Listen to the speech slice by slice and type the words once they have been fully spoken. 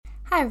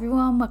Hi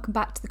everyone, welcome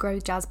back to the Grow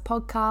Jazz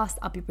podcast.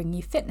 I'll be bringing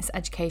you fitness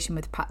education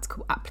with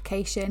practical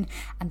application,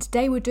 and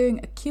today we're doing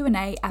a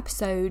Q&A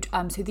episode.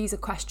 So these are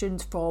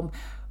questions from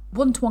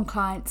one-to-one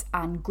clients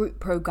and group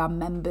program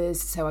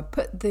members. So I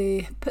put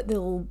the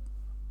little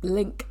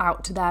link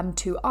out to them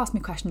to ask me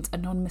questions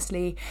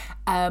anonymously.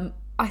 I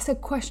said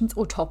questions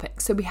or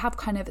topics, so we have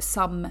kind of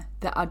some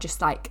that are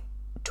just like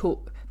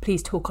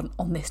please talk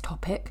on this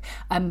topic.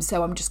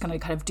 So I'm just going to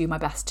kind of do my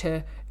best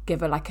to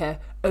give a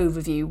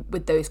overview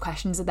with those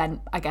questions, and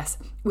then I guess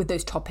with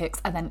those topics,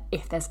 and then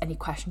if there's any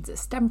questions that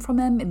stem from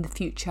them in the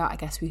future, I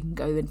guess we can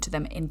go into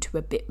them into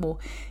a bit more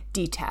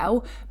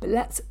detail. But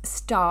let's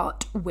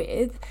start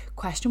with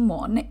question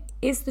 1.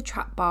 Is the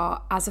trap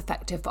bar as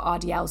effective for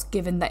RDLs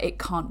given that it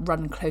can't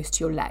run close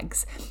to your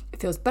legs?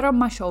 It feels better on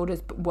my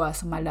shoulders but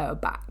worse on my lower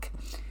back.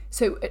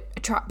 So a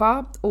trap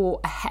bar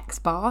or a hex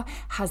bar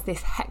has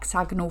this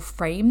hexagonal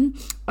frame,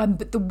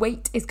 but the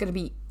weight is going to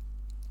be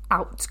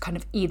out kind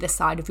of either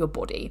side of your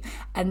body.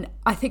 And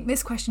I think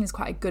this question is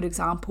quite a good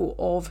example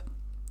of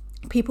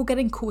people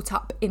getting caught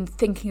up in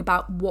thinking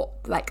about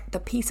what like the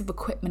piece of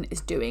equipment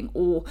is doing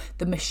or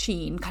the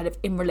machine kind of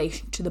in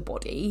relation to the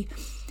body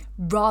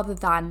rather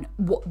than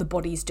what the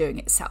body's doing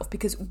itself.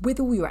 Because with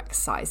all your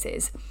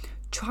exercises,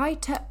 try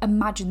to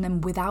imagine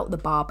them without the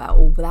barbell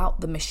or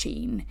without the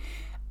machine.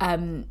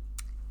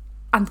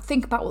 And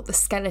think about what the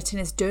skeleton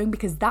is doing,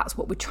 because that's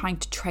what we're trying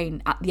to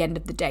train at the end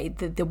of the day.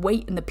 The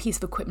weight and the piece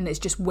of equipment is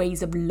just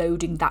ways of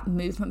loading that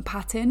movement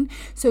pattern.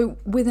 So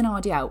with an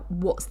RDL,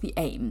 what's the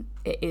aim?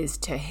 It is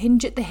to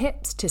hinge at the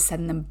hips, to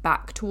send them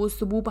back towards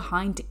the wall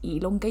behind, to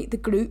elongate the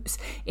glutes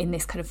in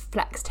this kind of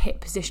flexed hip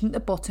position at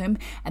the bottom,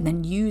 and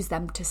then use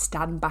them to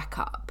stand back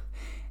up.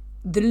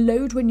 The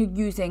load when you're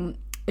using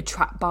a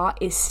trap bar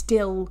is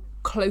still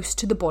close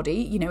to the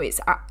body,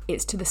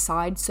 it's to the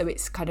side, so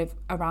it's kind of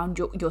around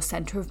your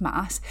center of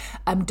mass,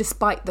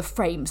 despite the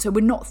frame. So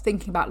we're not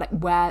thinking about like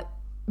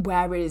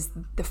where is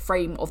the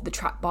frame of the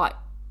trap bar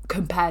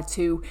compared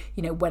to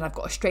when I've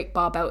got a straight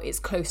barbell, it's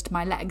close to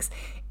my legs.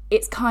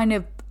 It's kind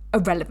of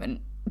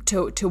irrelevant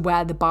to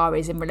where the bar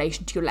is in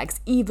relation to your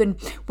legs. Even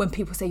when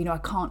people say I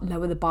can't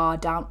lower the bar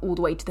down all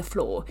the way to the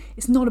floor,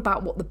 it's not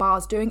about what the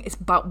bar's doing, it's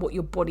about what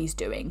your body's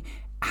doing.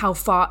 How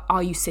far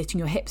are you sitting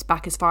your hips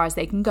back as far as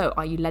they can go?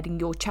 Are you letting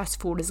your chest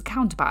fall as a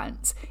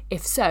counterbalance?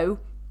 If so,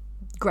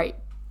 great.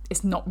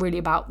 It's not really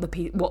about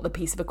what the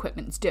piece of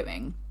equipment's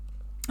doing.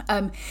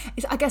 I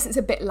guess it's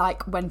a bit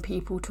like when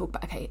people talk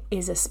about, okay,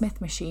 is a Smith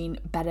machine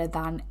better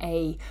than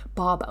a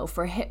barbell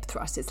for a hip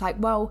thrust? It's like,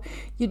 well,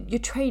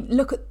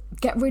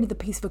 get rid of the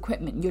piece of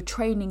equipment. You're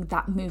training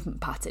that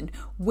movement pattern.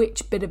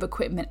 Which bit of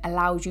equipment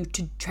allows you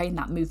to train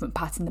that movement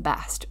pattern the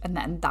best? And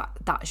then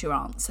that's your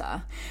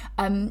answer.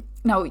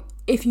 Now,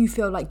 if you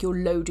feel like you're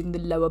loading the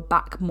lower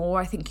back more,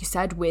 I think you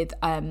said with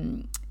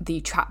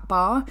the trap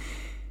bar,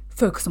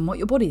 focus on what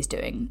your body's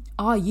doing.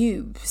 Are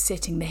you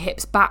sitting the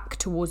hips back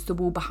towards the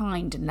wall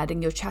behind and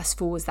letting your chest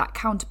fall as that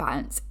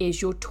counterbalance?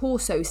 Is your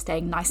torso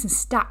staying nice and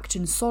stacked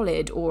and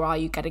solid, or are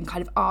you getting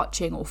kind of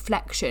arching or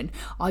flexion?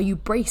 Are you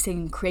bracing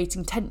and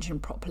creating tension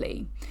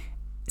properly?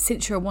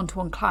 Since you're a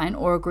one-to-one client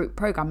or a group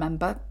program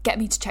member, get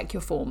me to check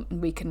your form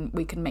and we can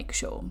make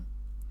sure.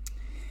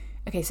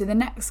 Okay, so the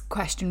next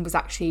question was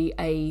actually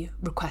a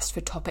request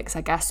for topics,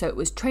 I guess. So it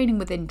was training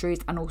with injuries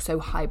and also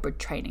hybrid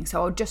training.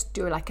 So I'll just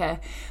do like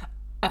a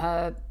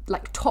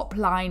top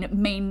line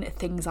main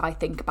things I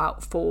think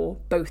about for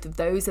both of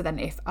those, and then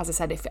if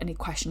any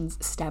questions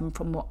stem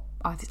from what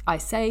I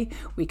say,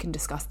 we can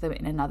discuss them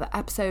in another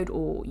episode,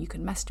 or you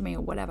can message me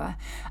or whatever.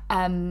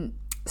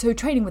 So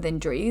training with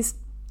injuries,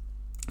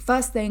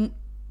 first thing,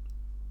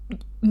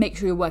 make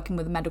sure you're working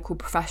with a medical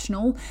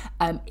professional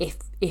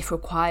if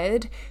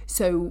required.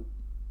 So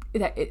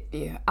that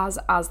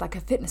as like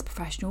a fitness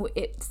professional,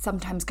 it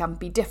sometimes can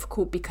be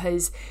difficult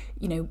because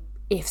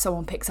if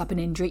someone picks up an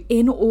injury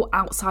in or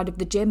outside of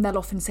the gym, they'll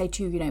often say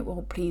to you,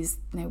 well, please,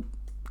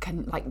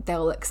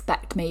 they'll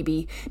expect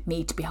maybe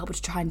me to be able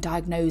to try and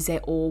diagnose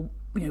it or,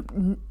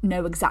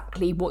 know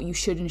exactly what you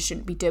should and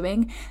shouldn't be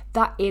doing.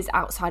 That is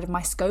outside of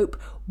my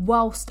scope.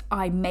 Whilst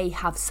I may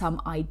have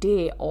some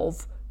idea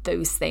of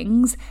those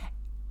things,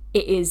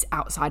 it is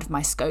outside of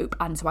my scope,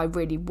 and so I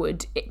really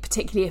would,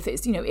 particularly if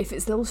it's if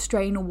it's a little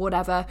strain or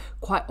whatever,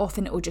 quite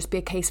often it will just be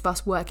a case of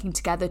us working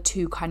together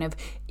to kind of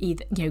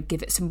either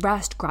give it some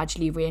rest,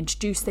 gradually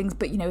reintroduce things.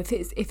 But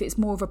if it's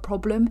more of a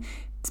problem,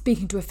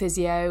 speaking to a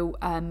physio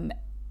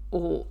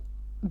or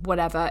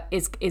whatever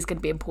is going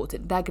to be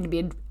important. They're going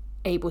to be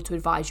able to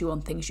advise you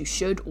on things you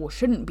should or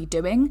shouldn't be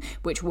doing,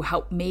 which will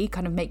help me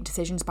kind of make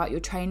decisions about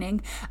your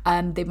training.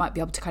 They might be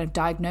able to kind of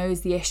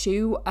diagnose the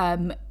issue,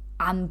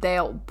 and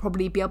they'll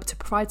probably be able to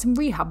provide some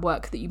rehab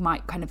work that you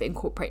might kind of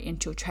incorporate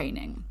into your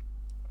training.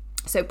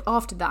 So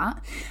after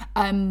that,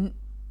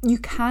 you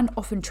can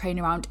often train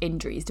around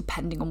injuries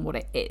depending on what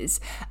it is.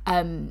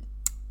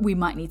 We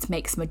might need to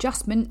make some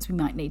adjustments. We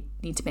might need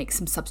to make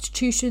some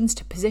substitutions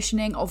to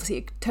positioning. Obviously,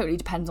 it totally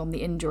depends on the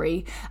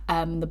injury,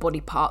 the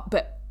body part,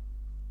 but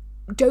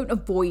don't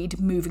avoid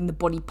moving the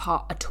body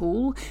part at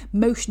all.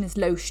 Motion is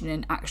lotion,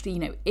 and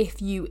actually,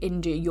 if you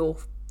injure your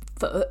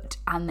foot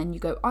and then you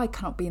go, I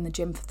cannot be in the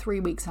gym for 3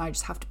 weeks and I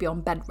just have to be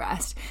on bed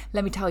rest,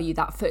 let me tell you,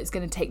 that foot is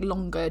going to take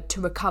longer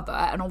to recover.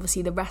 And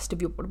obviously the rest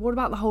of your body, what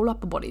about the whole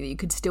upper body that you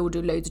could still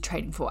do loads of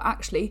training for?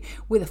 Actually,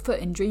 with a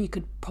foot injury, you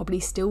could probably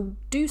still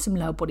do some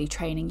lower body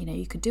training. You know,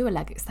 you could do a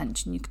leg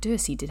extension, you could do a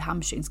seated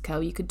hamstrings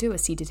curl, you could do a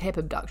seated hip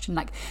abduction.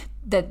 Like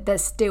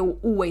there's still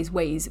always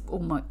ways,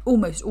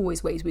 almost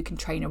always ways we can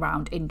train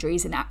around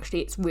injuries, and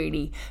actually it's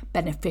really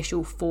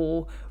beneficial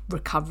for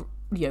recovery,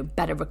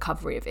 better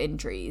recovery of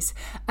injuries.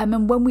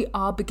 And when we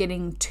are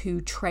beginning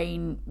to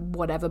train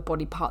whatever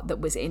body part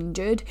that was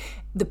injured,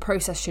 the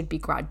process should be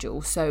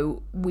gradual.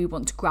 So we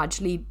want to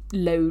gradually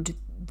load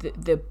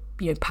the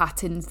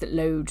patterns that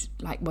load,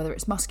 like whether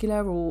it's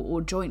muscular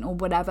or joint or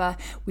whatever.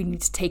 We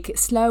need to take it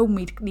slow, and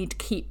we need to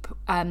keep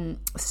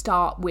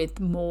start with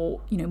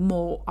more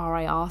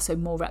RIR, so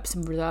more reps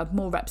in reserve,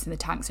 more reps in the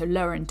tank, so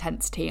lower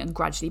intensity, and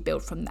gradually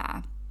build from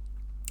there.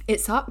 It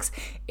sucks,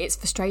 it's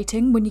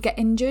frustrating when you get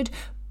injured,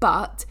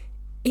 but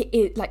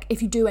it like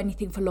if you do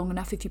anything for long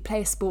enough, if you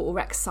play a sport or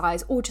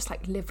exercise or just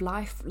like live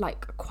life,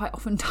 like quite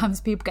oftentimes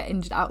people get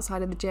injured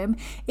outside of the gym,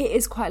 it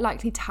is quite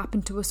likely to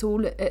happen to us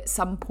all at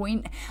some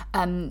point.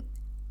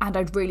 And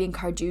I'd really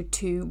encourage you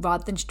to,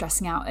 rather than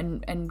stressing out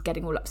and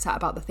getting all upset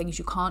about the things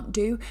you can't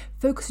do,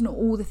 focus on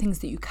all the things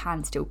that you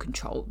can still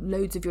control.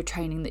 Loads of your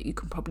training that you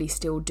can probably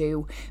still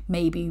do.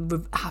 Maybe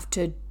have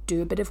to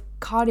do a bit of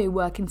cardio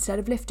work instead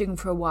of lifting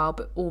for a while,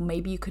 or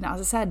maybe you can, as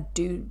I said,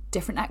 do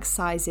different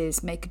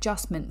exercises, make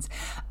adjustments.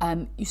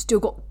 You still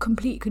got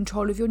complete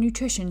control of your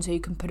nutrition, so you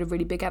can put a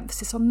really big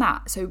emphasis on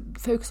that. So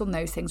focus on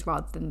those things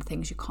rather than the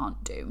things you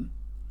can't do.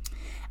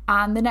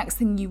 And the next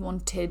thing you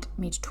wanted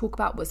me to talk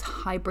about was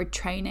hybrid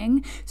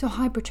training. So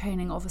hybrid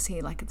training,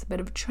 obviously, like it's a bit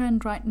of a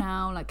trend right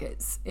now. Like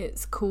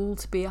it's cool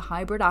to be a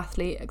hybrid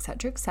athlete,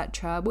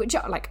 etc., which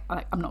like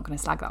I'm not going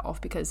to slag that off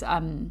because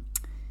I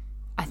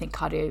think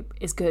cardio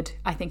is good.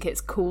 I think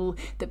it's cool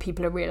that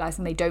people are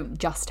realising they don't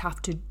just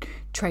have to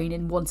train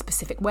in one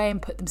specific way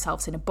and put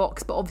themselves in a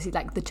box. But obviously,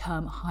 like the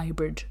term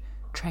hybrid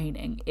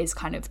training is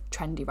kind of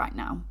trendy right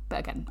now. But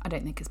again, I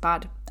don't think it's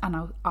bad.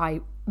 And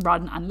I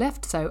run and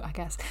lift, so I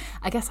guess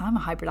I'm a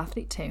hybrid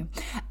athlete too.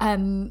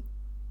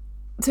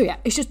 So yeah,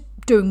 it's just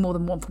doing more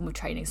than one form of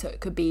training. So it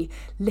could be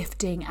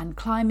lifting and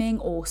climbing,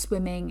 or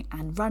swimming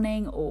and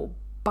running, or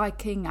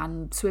biking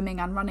and swimming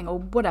and running, or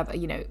whatever,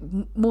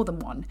 more than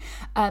one.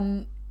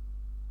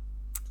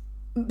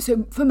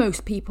 So for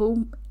most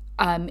people,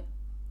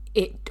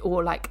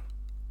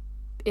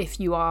 if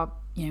you are,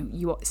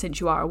 since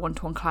you are a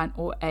one-to-one client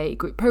or a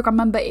group program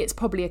member, it's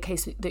probably a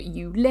case that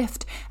you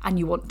lift and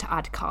you want to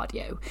add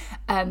cardio.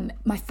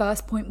 My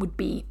first point would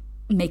be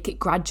make it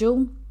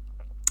gradual.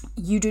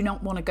 You do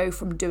not want to go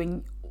from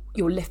doing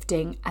your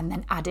lifting and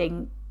then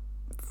adding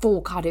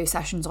 4 cardio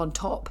sessions on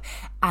top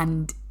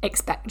and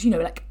expect,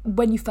 like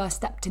when you first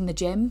stepped in the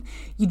gym,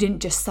 you didn't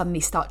just suddenly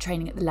start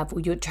training at the level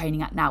you're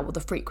training at now, or the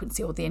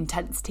frequency or the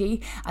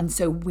intensity. And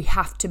so we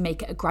have to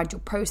make it a gradual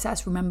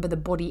process. Remember, the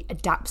body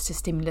adapts to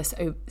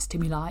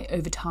stimuli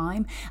over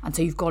time, and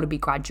so you've got to be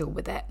gradual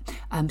with it.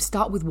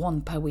 Start with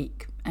 1 per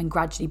week and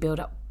gradually build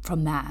up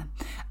from there.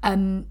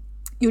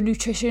 Your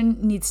nutrition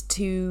needs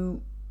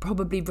to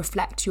probably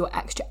reflect your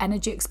extra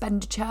energy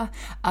expenditure,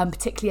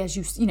 particularly as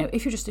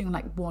if you're just doing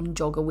like 1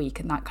 jog a week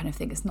and that kind of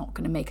thing, it's not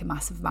going to make a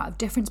massive amount of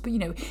difference. But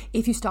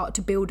if you start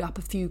to build up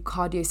a few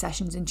cardio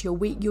sessions into your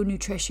week, your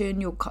nutrition,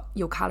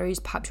 your calories,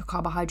 perhaps your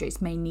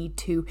carbohydrates may need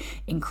to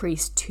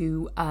increase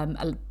to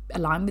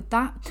align with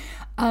that.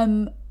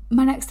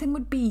 My next thing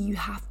would be, you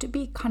have to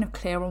be kind of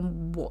clear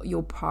on what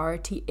your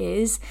priority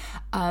is,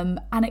 and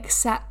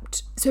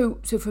accept. So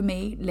for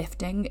me,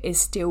 lifting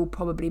is still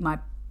probably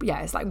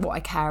it's like what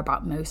I care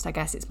about most. I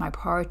guess it's my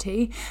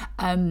priority.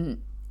 And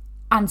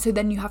so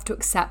then you have to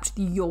accept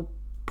you're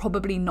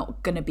probably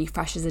not going to be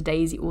fresh as a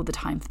daisy all the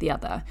time for the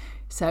other.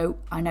 So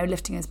I know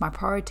lifting is my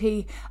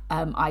priority.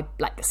 I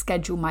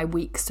schedule my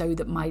week so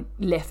that my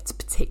lifts,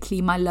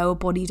 particularly my lower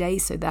body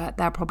days, so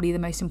they're probably the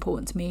most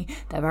important to me.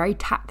 They're very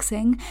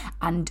taxing.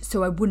 And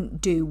so I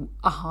wouldn't do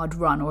a hard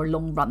run or a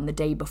long run the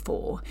day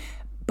before,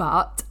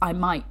 but I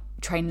might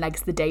train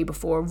legs the day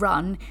before a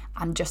run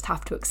and just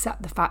have to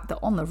accept the fact that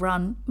on the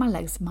run my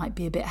legs might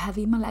be a bit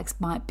heavy, my legs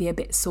might be a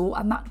bit sore,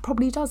 and that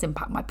probably does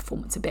impact my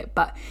performance a bit.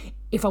 But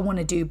if I want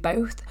to do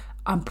both,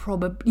 I'm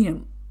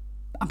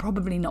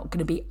probably not going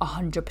to be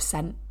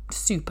 100%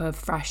 super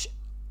fresh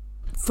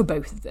for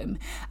both of them.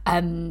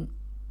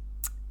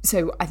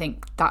 So I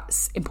think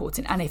that's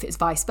important. And if it's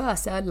vice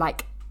versa,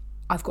 like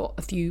I've got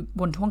a few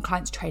one-to-one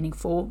clients training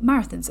for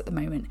marathons at the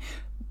moment,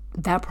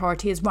 their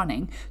priority is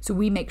running, so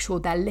we make sure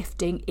their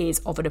lifting is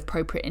of an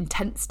appropriate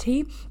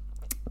intensity,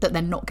 that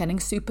they're not getting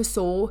super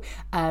sore,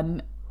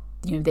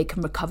 they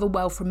can recover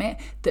well from it,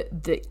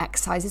 that the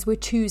exercises we're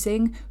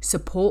choosing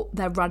support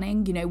their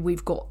running.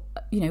 We've got,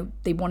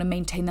 they want to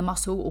maintain the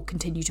muscle or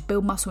continue to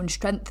build muscle and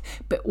strength,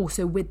 but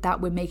also with that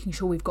we're making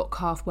sure we've got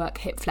calf work,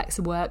 hip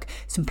flexor work,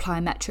 some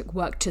plyometric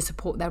work to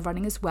support their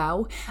running as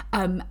well.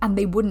 And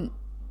they wouldn't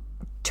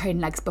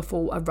train legs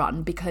before a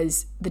run,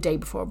 because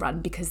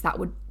that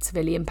would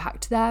severely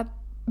impact their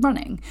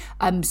running.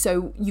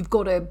 So you've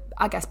got to,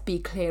 I guess, be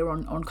clear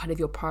on kind of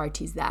your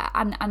priorities there.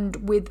 And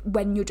with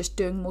when you're just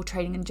doing more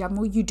training in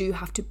general, you do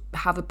have to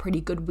have a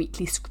pretty good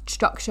weekly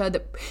structure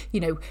that,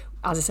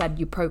 as I said,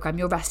 you program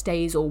your rest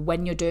days, or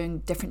when you're doing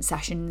different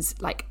sessions,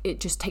 like it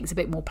just takes a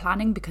bit more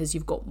planning because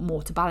you've got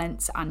more to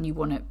balance and you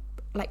want to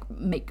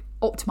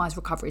optimize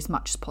recovery as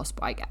much as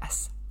possible, I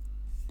guess.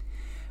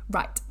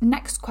 Right,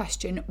 next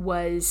question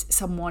was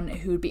someone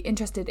who would be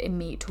interested in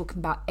me talking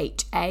about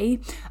HA,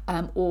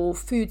 or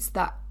foods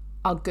that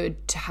are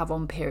good to have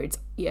on periods,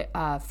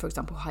 for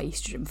example, high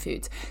estrogen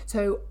foods.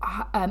 So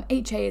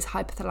HA is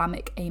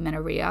hypothalamic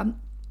amenorrhea,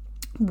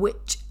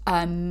 which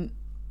the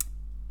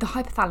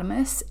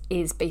hypothalamus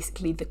is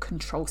basically the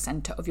control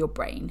center of your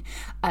brain.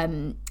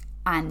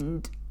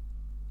 And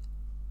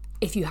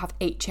if you have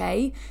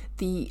HA,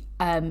 the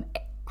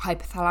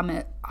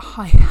hypothalamus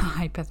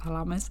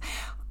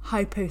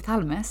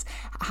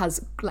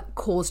has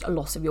caused a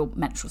loss of your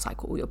menstrual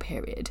cycle or your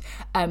period.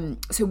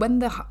 So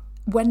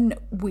when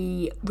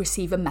we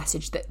receive a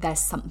message that there's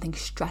something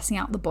stressing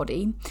out the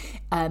body,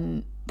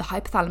 the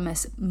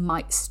hypothalamus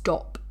might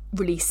stop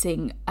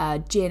releasing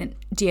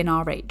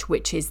GnRH,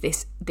 which is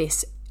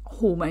this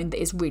hormone that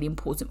is really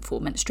important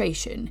for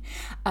menstruation.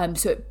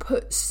 So it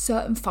puts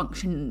certain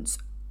functions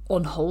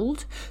on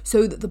hold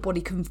so that the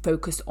body can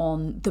focus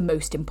on the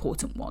most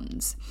important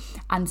ones.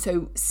 And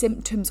so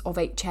symptoms of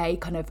HA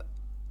kind of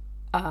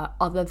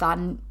other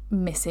than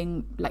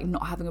missing, like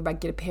not having a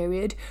regular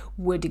period,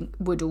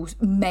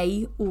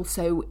 may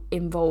also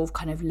involve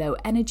kind of low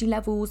energy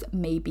levels,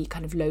 maybe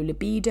kind of low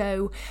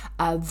libido,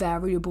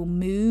 variable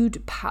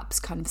mood, perhaps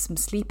kind of some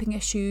sleeping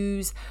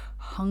issues,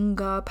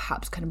 hunger,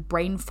 perhaps kind of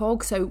brain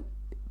fog. So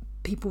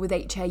people with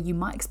HA, you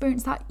might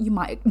experience that, you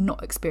might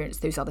not experience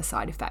those other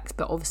side effects,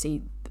 but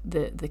obviously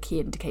the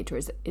key indicator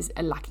is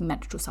a lacking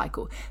menstrual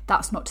cycle.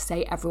 That's not to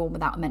say everyone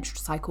without a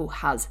menstrual cycle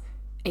has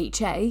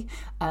HA.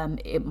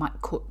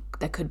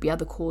 There could be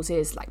other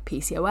causes like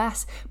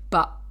PCOS,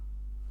 but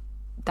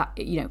that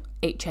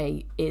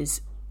HA is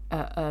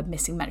a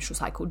missing menstrual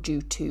cycle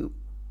due to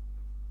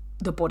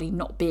the body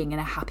not being in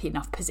a happy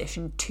enough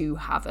position to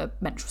have a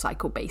menstrual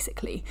cycle,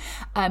 basically.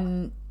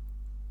 And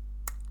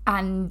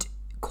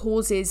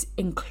causes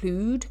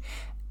include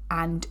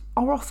and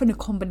are often a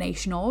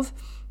combination of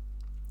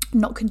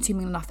not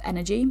consuming enough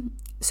energy,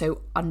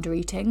 so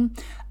under-eating,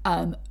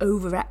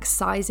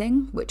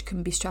 over-exercising, which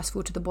can be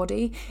stressful to the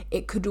body.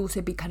 It could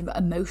also be kind of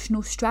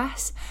emotional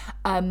stress.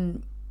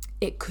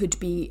 It could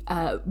be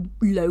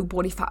low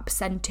body fat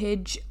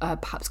percentage,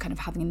 perhaps kind of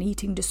having an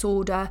eating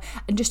disorder,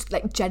 and just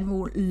like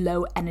general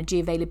low energy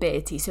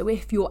availability. So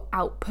if your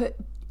output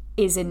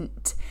is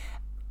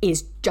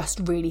just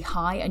really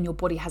high and your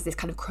body has this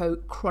kind of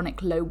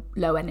chronic low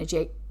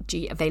energy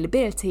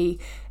availability,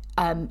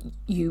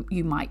 you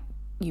might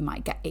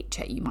get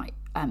HA.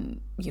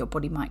 Your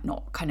body might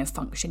not kind of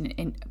function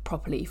in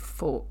properly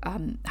for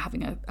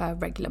having a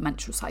regular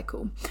menstrual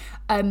cycle.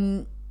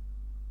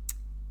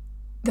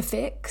 The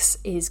fix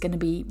is going to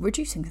be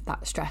reducing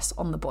that stress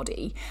on the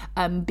body,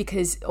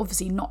 because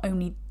obviously not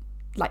only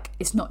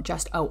it's not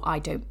just, I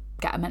don't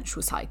get a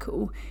menstrual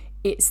cycle.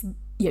 It's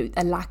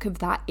a lack of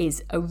that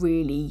is a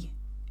really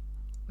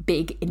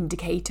big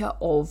indicator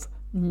of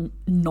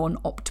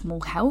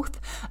non-optimal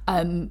health.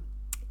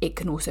 It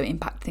can also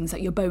impact things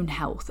like your bone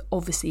health,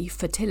 obviously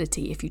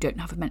fertility. If you don't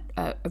have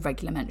a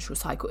regular menstrual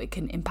cycle, it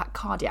can impact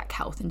cardiac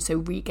health. And so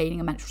regaining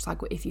a menstrual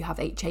cycle, if you have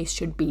HA,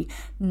 should be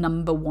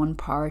number one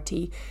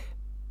priority.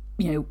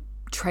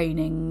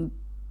 Training,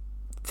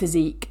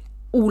 physique,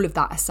 all of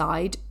that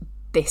aside,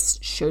 this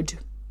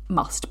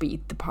must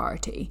be the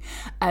priority.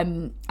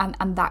 And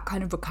that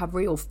kind of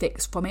recovery or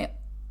fix from it,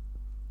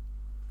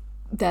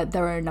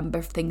 there are a number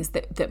of things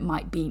that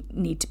might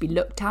need to be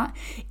looked at.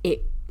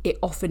 It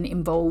often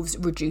involves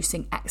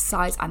reducing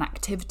exercise and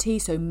activity,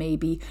 so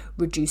maybe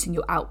reducing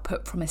your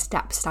output from a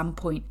step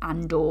standpoint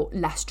and or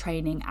less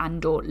training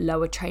and or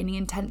lower training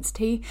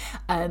intensity.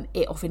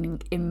 It often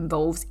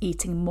involves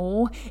eating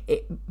more.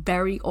 It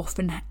very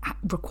often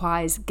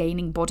requires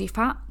gaining body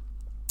fat.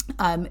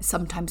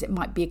 Sometimes it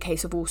might be a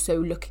case of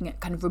also looking at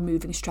kind of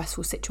removing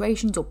stressful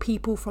situations or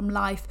people from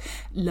life,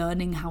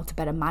 learning how to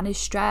better manage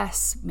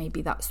stress.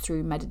 Maybe that's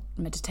through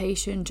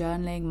meditation,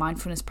 journaling,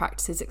 mindfulness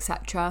practices,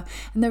 etc.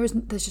 And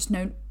there's just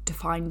no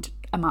defined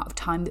amount of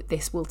time that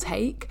this will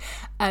take.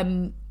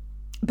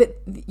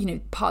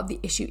 But part of the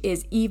issue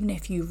is, even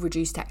if you've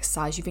reduced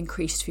exercise, you've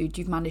increased food,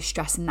 you've managed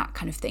stress and that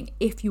kind of thing,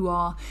 if you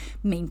are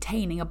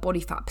maintaining a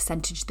body fat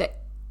percentage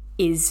that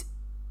is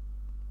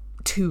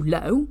too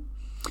low,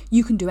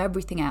 you can do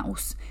everything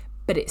else,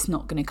 but it's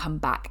not going to come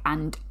back.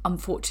 And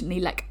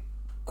unfortunately,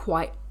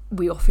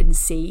 we often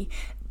see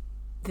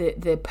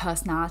the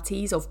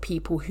personalities of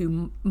people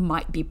who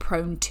might be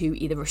prone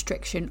to either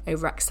restriction,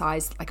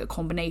 overexercise, like a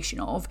combination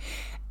of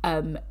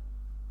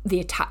the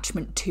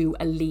attachment to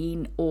a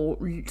lean or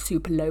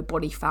super low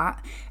body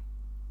fat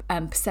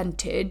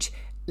percentage.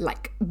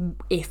 Like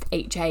if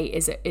HA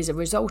is a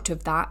result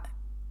of that,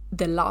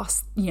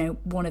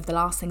 one of the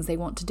last things they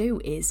want to do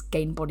is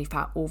gain body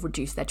fat or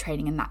reduce their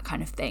training and that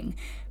kind of thing.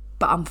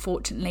 But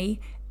unfortunately,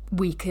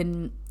 we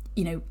can,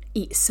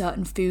 eat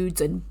certain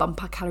foods and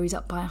bump our calories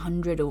up by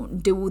 100 or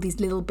do all these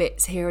little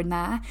bits here and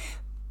there.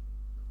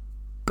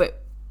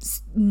 But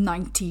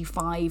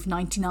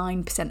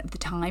 99% of the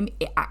time,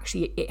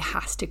 it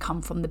has to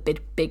come from the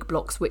big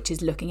blocks, which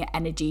is looking at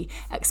energy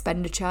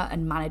expenditure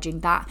and managing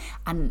that,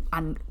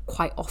 and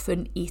quite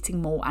often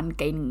eating more and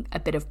gaining a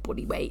bit of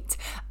body weight,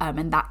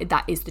 and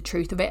that is the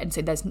truth of it. And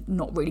so there's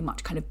not really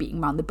much kind of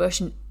beating around the bush.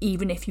 And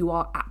even if you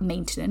are at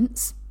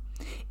maintenance,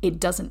 it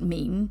doesn't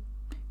mean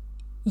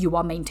you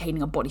are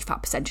maintaining a body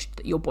fat percentage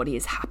that your body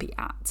is happy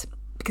at,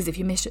 because if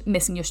you're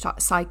missing your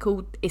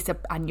cycle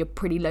and you're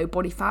pretty low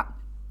body fat,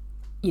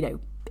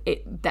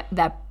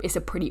 it's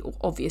a pretty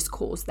obvious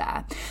cause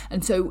there.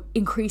 And so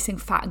increasing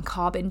fat and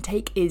carb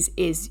intake is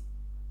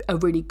a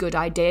really good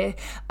idea,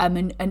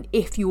 and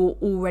if you're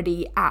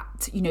already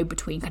at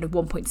between kind of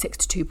 1.6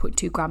 to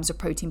 2.2 grams of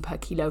protein per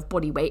kilo of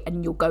body weight,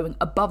 and you're going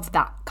above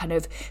that kind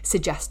of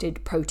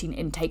suggested protein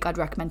intake, I'd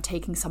recommend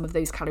taking some of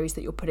those calories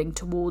that you're putting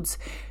towards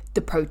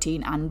the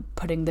protein and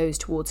putting those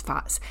towards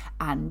fats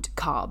and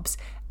carbs.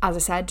 As I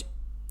said,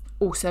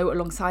 also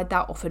alongside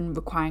that, often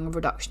requiring a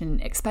reduction in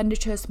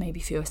expenditure, so maybe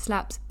fewer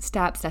steps,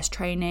 less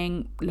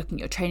training, looking at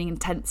your training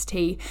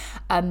intensity.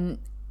 And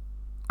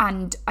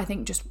I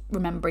think just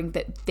remembering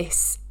that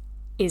this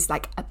is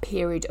like a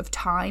period of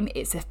time,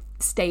 it's a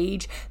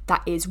stage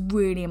that is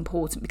really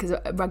important, because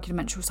a regular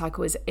menstrual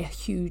cycle is a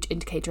huge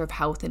indicator of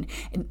health, and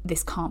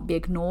this can't be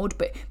ignored.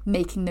 But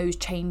making those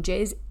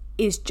changes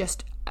is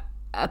just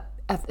a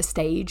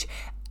stage,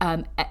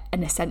 an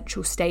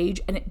essential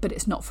stage, but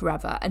it's not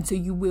forever. And so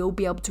you will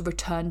be able to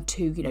return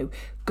to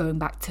going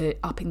back to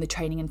upping the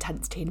training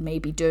intensity and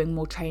maybe doing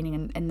more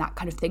training and that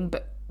kind of thing.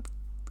 But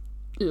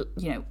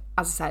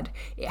as I said,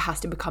 it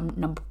has to become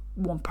number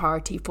one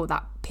priority for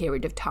that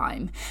period of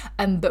time.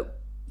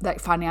 But like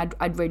finally,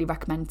 I'd really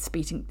recommend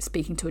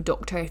speaking to a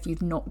doctor if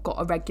you've not got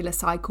a regular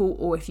cycle,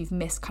 or if you've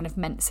missed kind of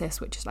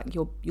menses, which is like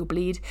your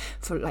bleed,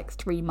 for like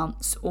 3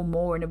 months or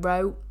more in a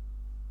row.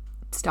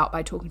 Start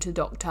by talking to the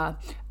doctor,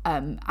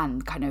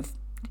 and kind of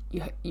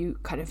you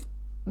kind of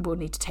will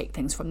need to take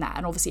things from there.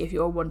 And obviously, if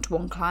you're a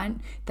one-to-one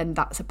client, then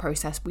that's a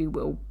process we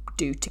will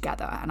do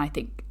together, and I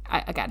think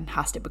again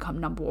has to become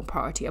number one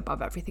priority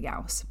above everything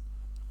else.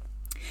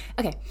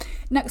 Okay,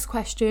 next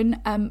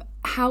question.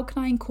 How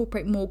can I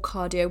incorporate more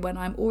cardio when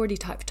I'm already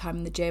tight for time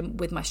in the gym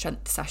with my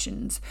strength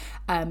sessions?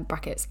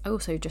 Brackets, I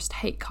also just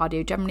hate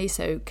cardio generally,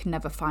 so can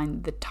never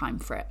find the time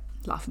for it.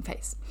 Laughing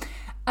face.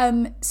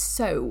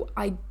 So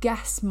I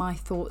guess my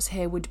thoughts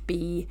here would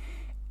be,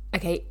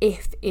 okay,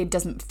 if it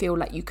doesn't feel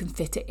like you can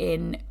fit it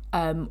in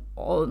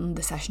on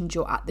the sessions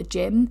you're at the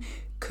gym,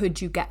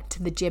 could you get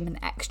to the gym an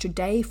extra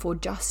day for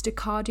just a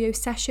cardio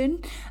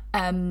session?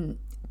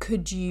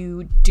 Could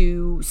you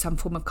do some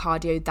form of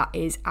cardio that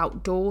is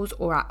outdoors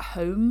or at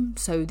home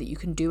so that you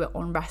can do it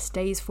on rest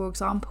days, for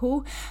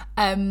example?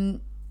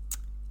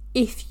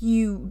 If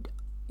you,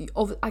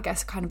 I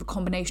guess kind of a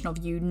combination of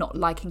you not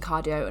liking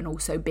cardio and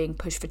also being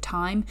pushed for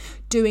time,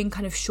 doing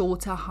kind of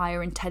shorter,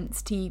 higher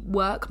intensity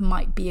work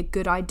might be a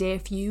good idea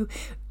for you.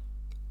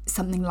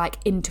 Something like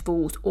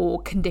intervals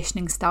or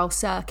conditioning style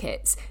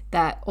circuits,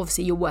 that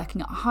obviously you're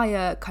working at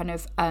higher kind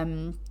of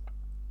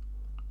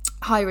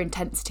higher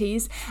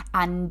intensities,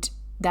 and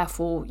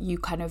therefore you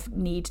kind of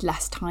need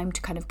less time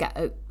to kind of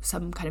get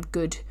some kind of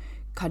good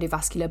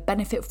cardiovascular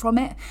benefit from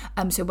it.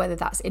 So whether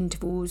that's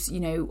intervals,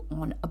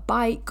 on a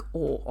bike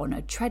or on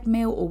a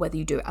treadmill, or whether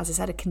you do, as I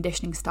said, a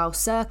conditioning style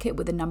circuit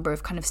with a number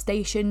of kind of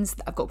stations.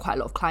 I've got quite a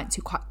lot of clients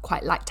who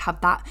quite like to have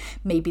that.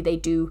 Maybe they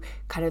do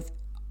kind of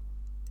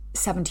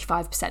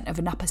 75% of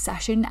an upper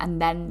session,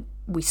 and then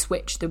we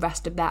switch the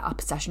rest of their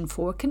upper session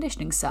for a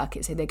conditioning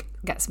circuit, so they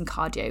get some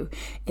cardio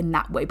in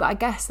that way. But I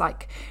guess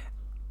like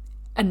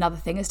another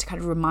thing is to kind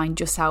of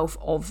remind yourself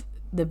of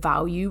the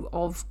value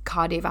of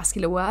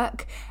cardiovascular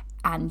work,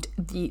 and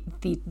the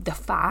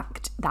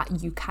fact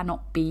that you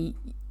cannot be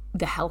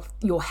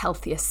your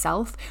healthiest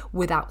self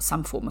without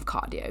some form of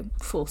cardio,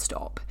 full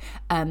stop.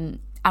 And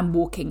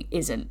walking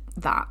isn't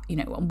that,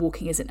 and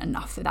walking isn't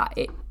enough for that.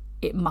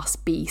 It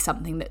must be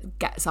something that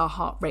gets our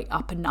heart rate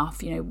up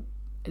enough,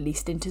 at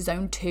least into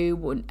zone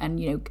 2,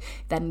 and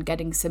then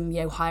getting some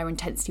higher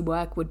intensity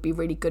work would be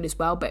really good as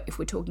well. But if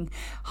we're talking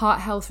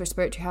heart health,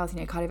 respiratory health,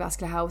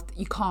 cardiovascular health,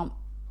 you can't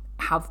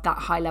have that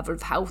high level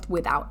of health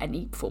without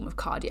any form of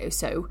cardio.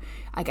 So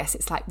I guess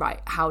it's like,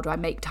 right, how do I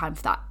make time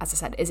for that? As I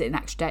said, is it an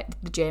extra day at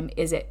the gym?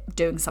 Is it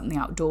doing something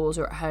outdoors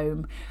or at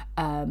home?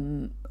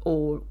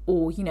 Or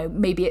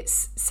maybe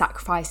it's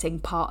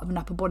sacrificing part of an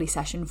upper body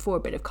session for a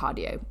bit of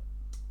cardio,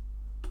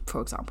 for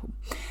example.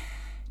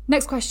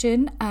 Next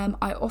question.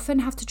 I often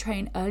have to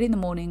train early in the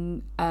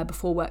morning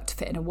before work to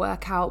fit in a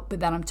workout,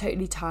 but then I'm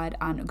totally tired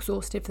and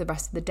exhausted for the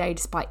rest of the day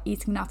despite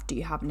eating enough. Do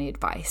you have any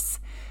advice?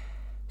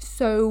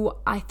 So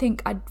I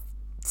think I'd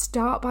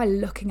start by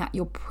looking at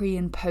your pre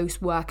and post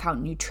workout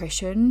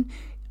nutrition.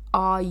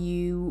 Are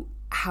you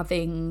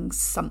having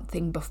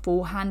something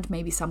beforehand,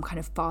 maybe some kind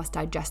of fast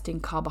digesting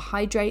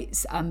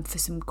carbohydrates for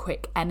some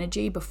quick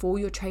energy before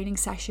your training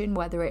session,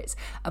 whether it's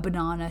a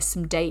banana,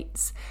 some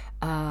dates,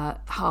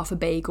 half a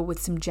bagel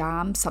with some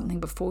jam, something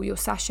before your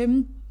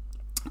session.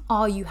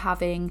 Are you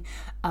having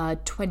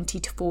 20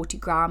 to 40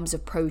 grams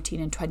of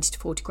protein and 20 to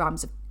 40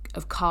 grams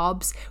of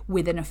carbs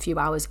within a few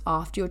hours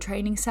after your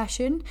training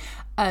session?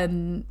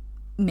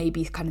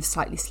 Maybe kind of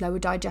slightly slower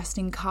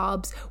digesting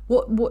carbs.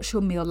 What's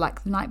your meal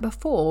like the night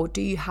before?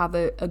 Do you have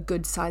a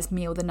good sized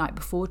meal the night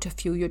before to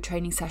fuel your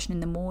training session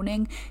in the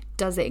morning?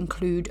 Does it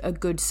include a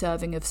good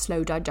serving of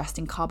slow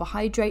digesting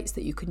carbohydrates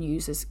that you can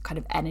use as kind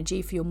of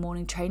energy for your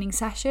morning training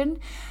session?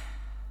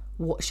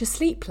 What's your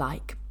sleep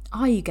like?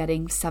 Are you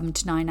getting 7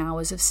 to 9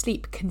 hours of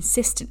sleep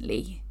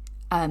consistently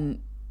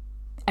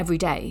every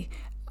day?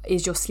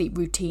 Is your sleep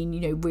routine,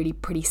 really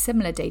pretty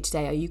similar day to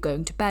day? Are you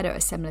going to bed at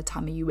a similar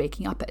time? Are you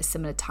waking up at a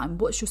similar time?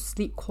 What's your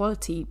sleep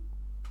quality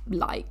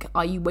like?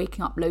 Are you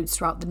waking up loads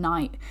throughout the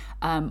night?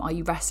 Are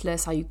you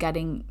restless? Are you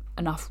getting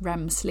enough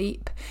REM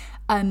sleep?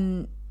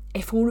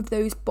 If all of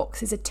those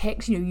boxes are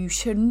ticked, you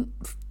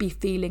shouldn't be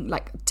feeling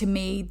like, to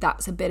me,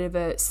 that's a bit of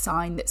a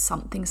sign that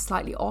something's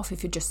slightly off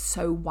if you're just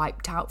so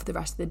wiped out for the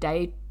rest of the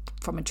day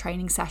from a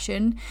training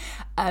session.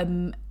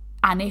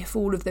 And if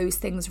all of those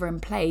things are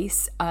in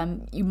place,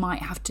 you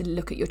might have to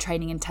look at your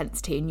training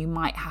intensity, and you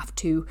might have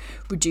to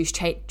reduce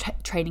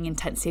training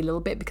intensity a little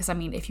bit, because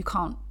if you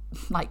can't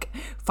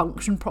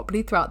function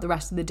properly throughout the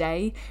rest of the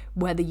day,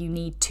 whether you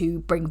need to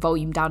bring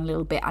volume down a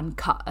little bit and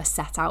cut a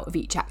set out of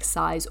each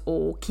exercise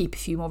or keep a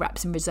few more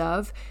reps in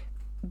reserve,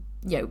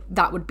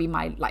 that would be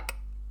my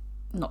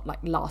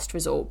not last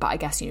resort, but I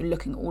guess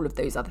looking at all of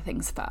those other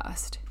things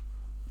first.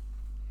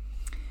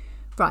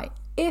 Right,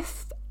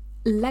 if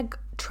leg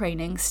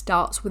training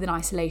starts with an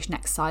isolation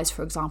exercise,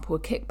 for example a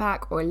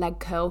kickback or a leg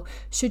curl,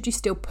 should you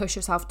still push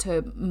yourself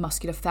to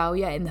muscular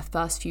failure in the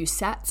first few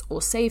sets,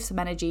 or save some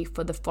energy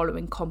for the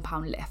following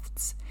compound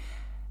lifts?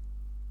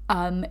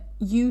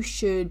 You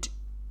should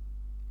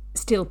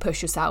still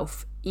push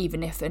yourself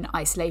even if an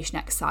isolation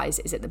exercise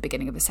is at the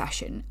beginning of a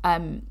session.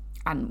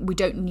 And we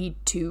don't need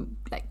to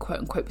quote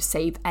unquote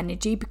save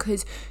energy,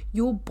 because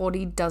your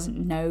body doesn't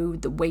know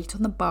the weight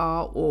on the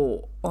bar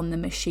or on the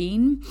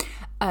machine.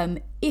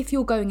 If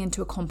you're going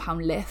into a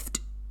compound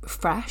lift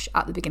fresh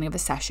at the beginning of a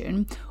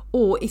session,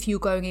 or if you're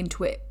going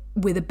into it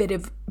with a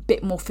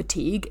bit more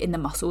fatigue in the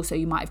muscle, so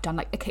you might have done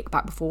a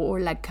kickback before or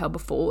a leg curl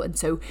before, and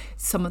so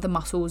some of the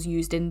muscles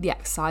used in the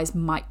exercise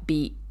might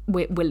be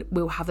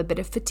will have a bit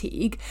of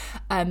fatigue.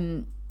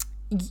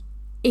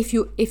 If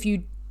you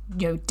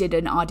did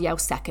an RDL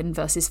second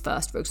versus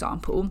first, for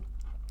example,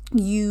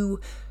 you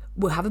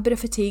will have a bit of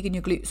fatigue in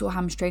your glutes or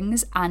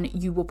hamstrings, and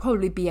you will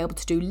probably be able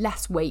to do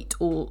less weight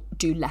or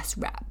do less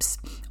reps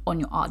on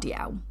your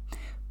RDL.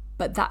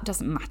 But that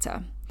doesn't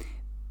matter,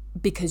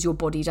 because your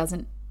body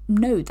doesn't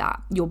know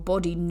that. Your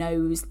body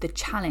knows the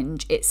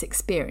challenge it's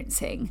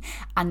experiencing.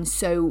 And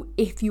so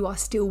if you are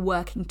still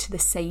working to the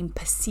same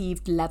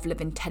perceived level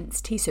of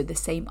intensity, so the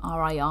same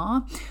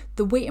RIR,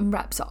 the weight and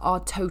reps are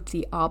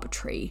totally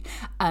arbitrary.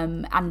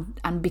 And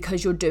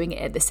because you're doing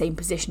it at the same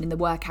position in the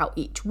workout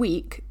each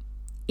week,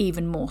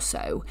 even more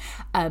so.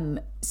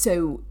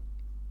 So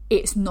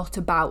it's not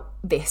about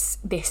this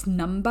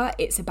number,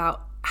 it's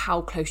about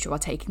how close you are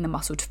taking the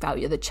muscle to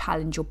failure, the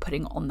challenge you're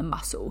putting on the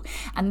muscle.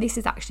 And this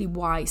is actually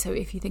why, so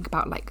if you think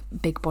about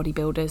big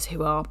bodybuilders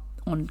who are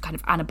on kind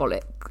of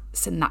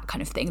anabolics and that kind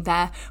of thing,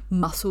 their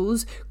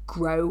muscles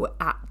grow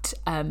at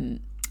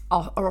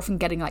are often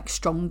getting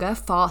stronger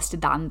faster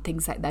than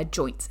things like their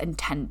joints and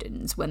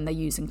tendons when they're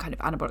using kind of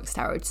anabolic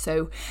steroids.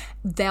 So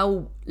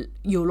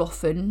you'll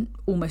often,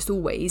 almost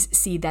always,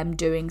 see them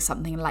doing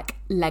something like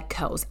leg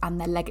curls and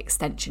their leg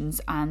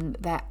extensions and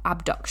their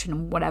abduction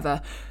and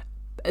whatever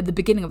at the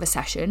beginning of a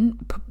session,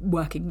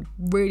 working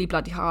really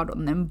bloody hard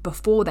on them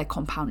before their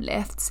compound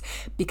lifts,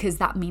 because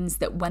that means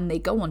that when they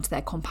go onto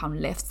their compound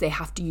lifts, they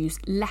have to use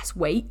less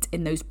weight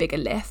in those bigger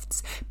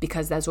lifts,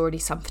 because there's already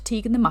some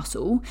fatigue in the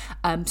muscle,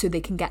 so they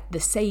can get the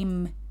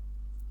same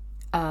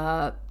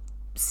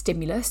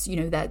stimulus.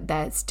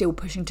 They're still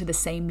pushing to the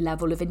same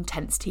level of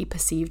intensity,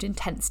 perceived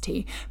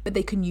intensity, but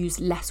they can use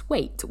less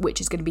weight, which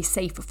is going to be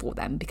safer for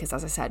them, because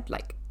as I said,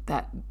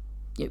 that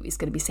it's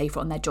going to be safer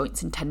on their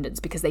joints and tendons,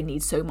 because they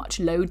need so much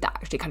load that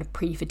actually kind of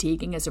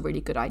pre-fatiguing is a really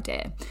good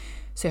idea.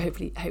 So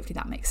hopefully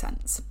that makes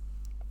sense.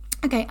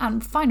 Okay,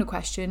 and final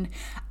question,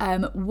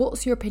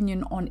 what's your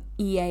opinion on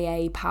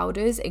EAA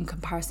powders in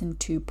comparison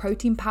to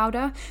protein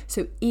powder?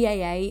 So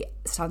EAA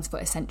stands for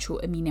essential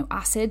amino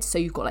acids. So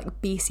you've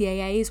got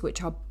BCAAs,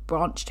 which are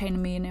branched chain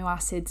amino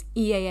acids.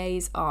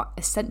 EAAs are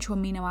essential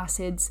amino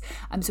acids.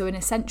 So an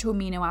essential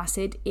amino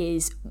acid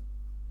is,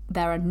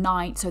 there are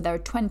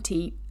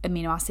 20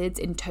 amino acids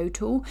in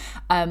total,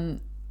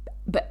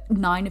 but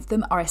 9 of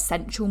them are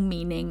essential,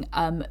 meaning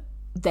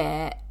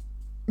they're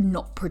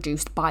not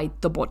produced by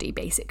the body,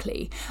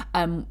 basically.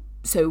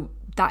 So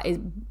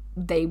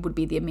they would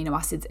be the amino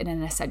acids in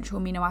an essential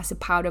amino acid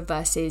powder,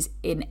 versus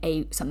in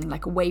something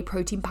like a whey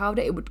protein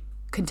powder, it would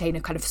contain a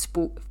kind of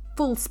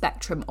full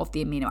spectrum of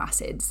the amino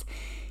acids.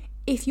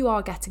 If you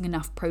are getting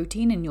enough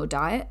protein in your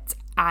diet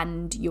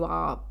and you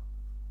are,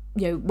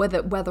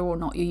 whether or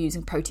not you're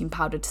using protein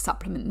powder to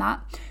supplement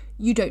that,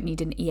 you don't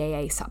need an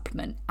EAA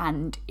supplement.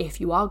 And if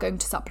you are going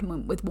to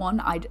supplement with one,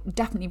 I'd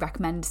definitely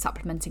recommend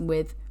supplementing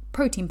with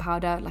protein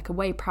powder, like a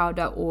whey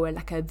powder or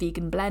like a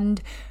vegan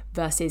blend,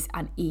 versus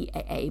an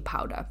EAA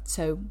powder.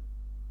 So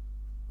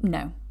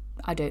no,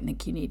 I don't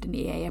think you need an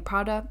EAA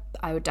powder.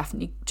 I would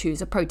definitely choose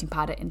a protein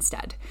powder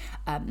instead.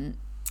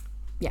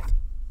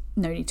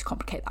 No need to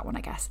complicate that one,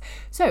 I guess.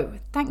 So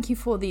thank you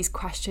for these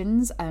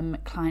questions,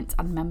 clients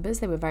and members.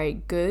 They were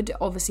very good.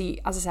 Obviously,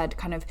 as I said,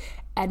 kind of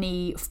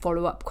any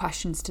follow-up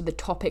questions to the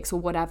topics or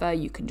whatever,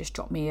 you can just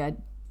drop me a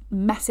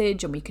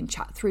message and we can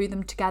chat through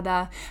them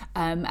together.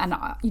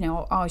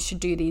 I should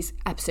do these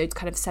episodes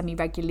kind of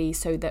semi-regularly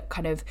so that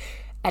kind of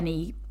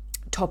any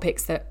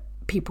topics that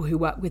people who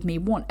work with me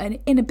want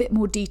in a bit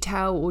more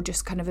detail, or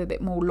just kind of a bit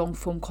more long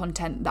form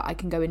content that I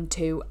can go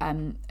into,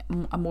 I'm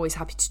always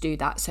happy to do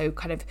that. So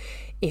kind of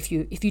if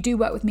you do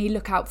work with me,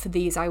 look out for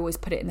these. I always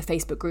put it in the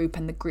Facebook group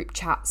and the group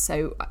chat,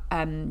 so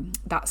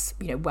that's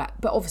where,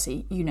 but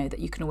obviously that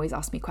you can always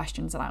ask me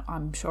questions, and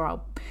I'm sure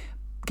I'll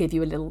give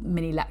you a little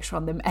mini lecture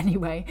on them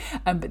anyway,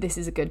 but this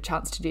is a good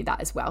chance to do that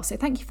as well. So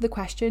thank you for the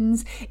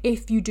questions.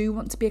 If you do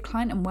want to be a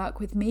client and work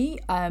with me,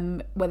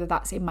 whether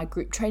that's in my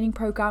group training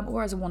program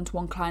or as a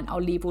one-to-one client,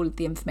 I'll leave all of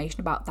the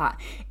information about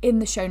that in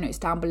the show notes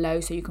down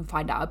below so you can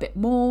find out a bit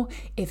more.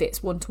 If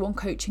it's one-to-one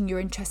coaching you're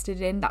interested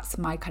in, that's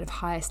my kind of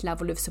highest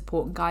level of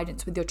support and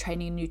guidance with your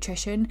training and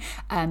nutrition.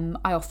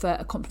 I offer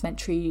a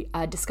complimentary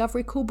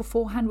discovery call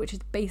beforehand, which is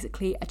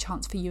basically a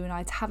chance for you and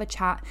I to have a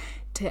chat,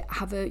 to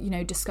have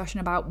a discussion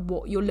about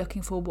what you're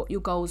looking for, what your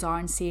goals are,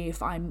 and see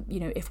if I'm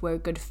if we're a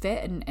good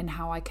fit and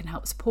how I can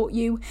help support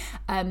you.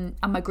 And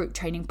my group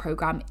training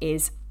program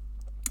is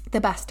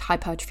the best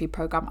hypertrophy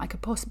program I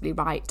could possibly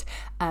write,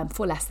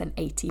 for less than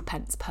 80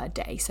 pence per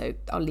day. So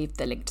I'll leave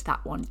the link to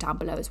that one down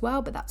below as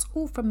well. But that's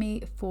all from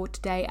me for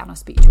today, and I'll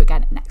speak to you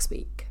again next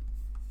week.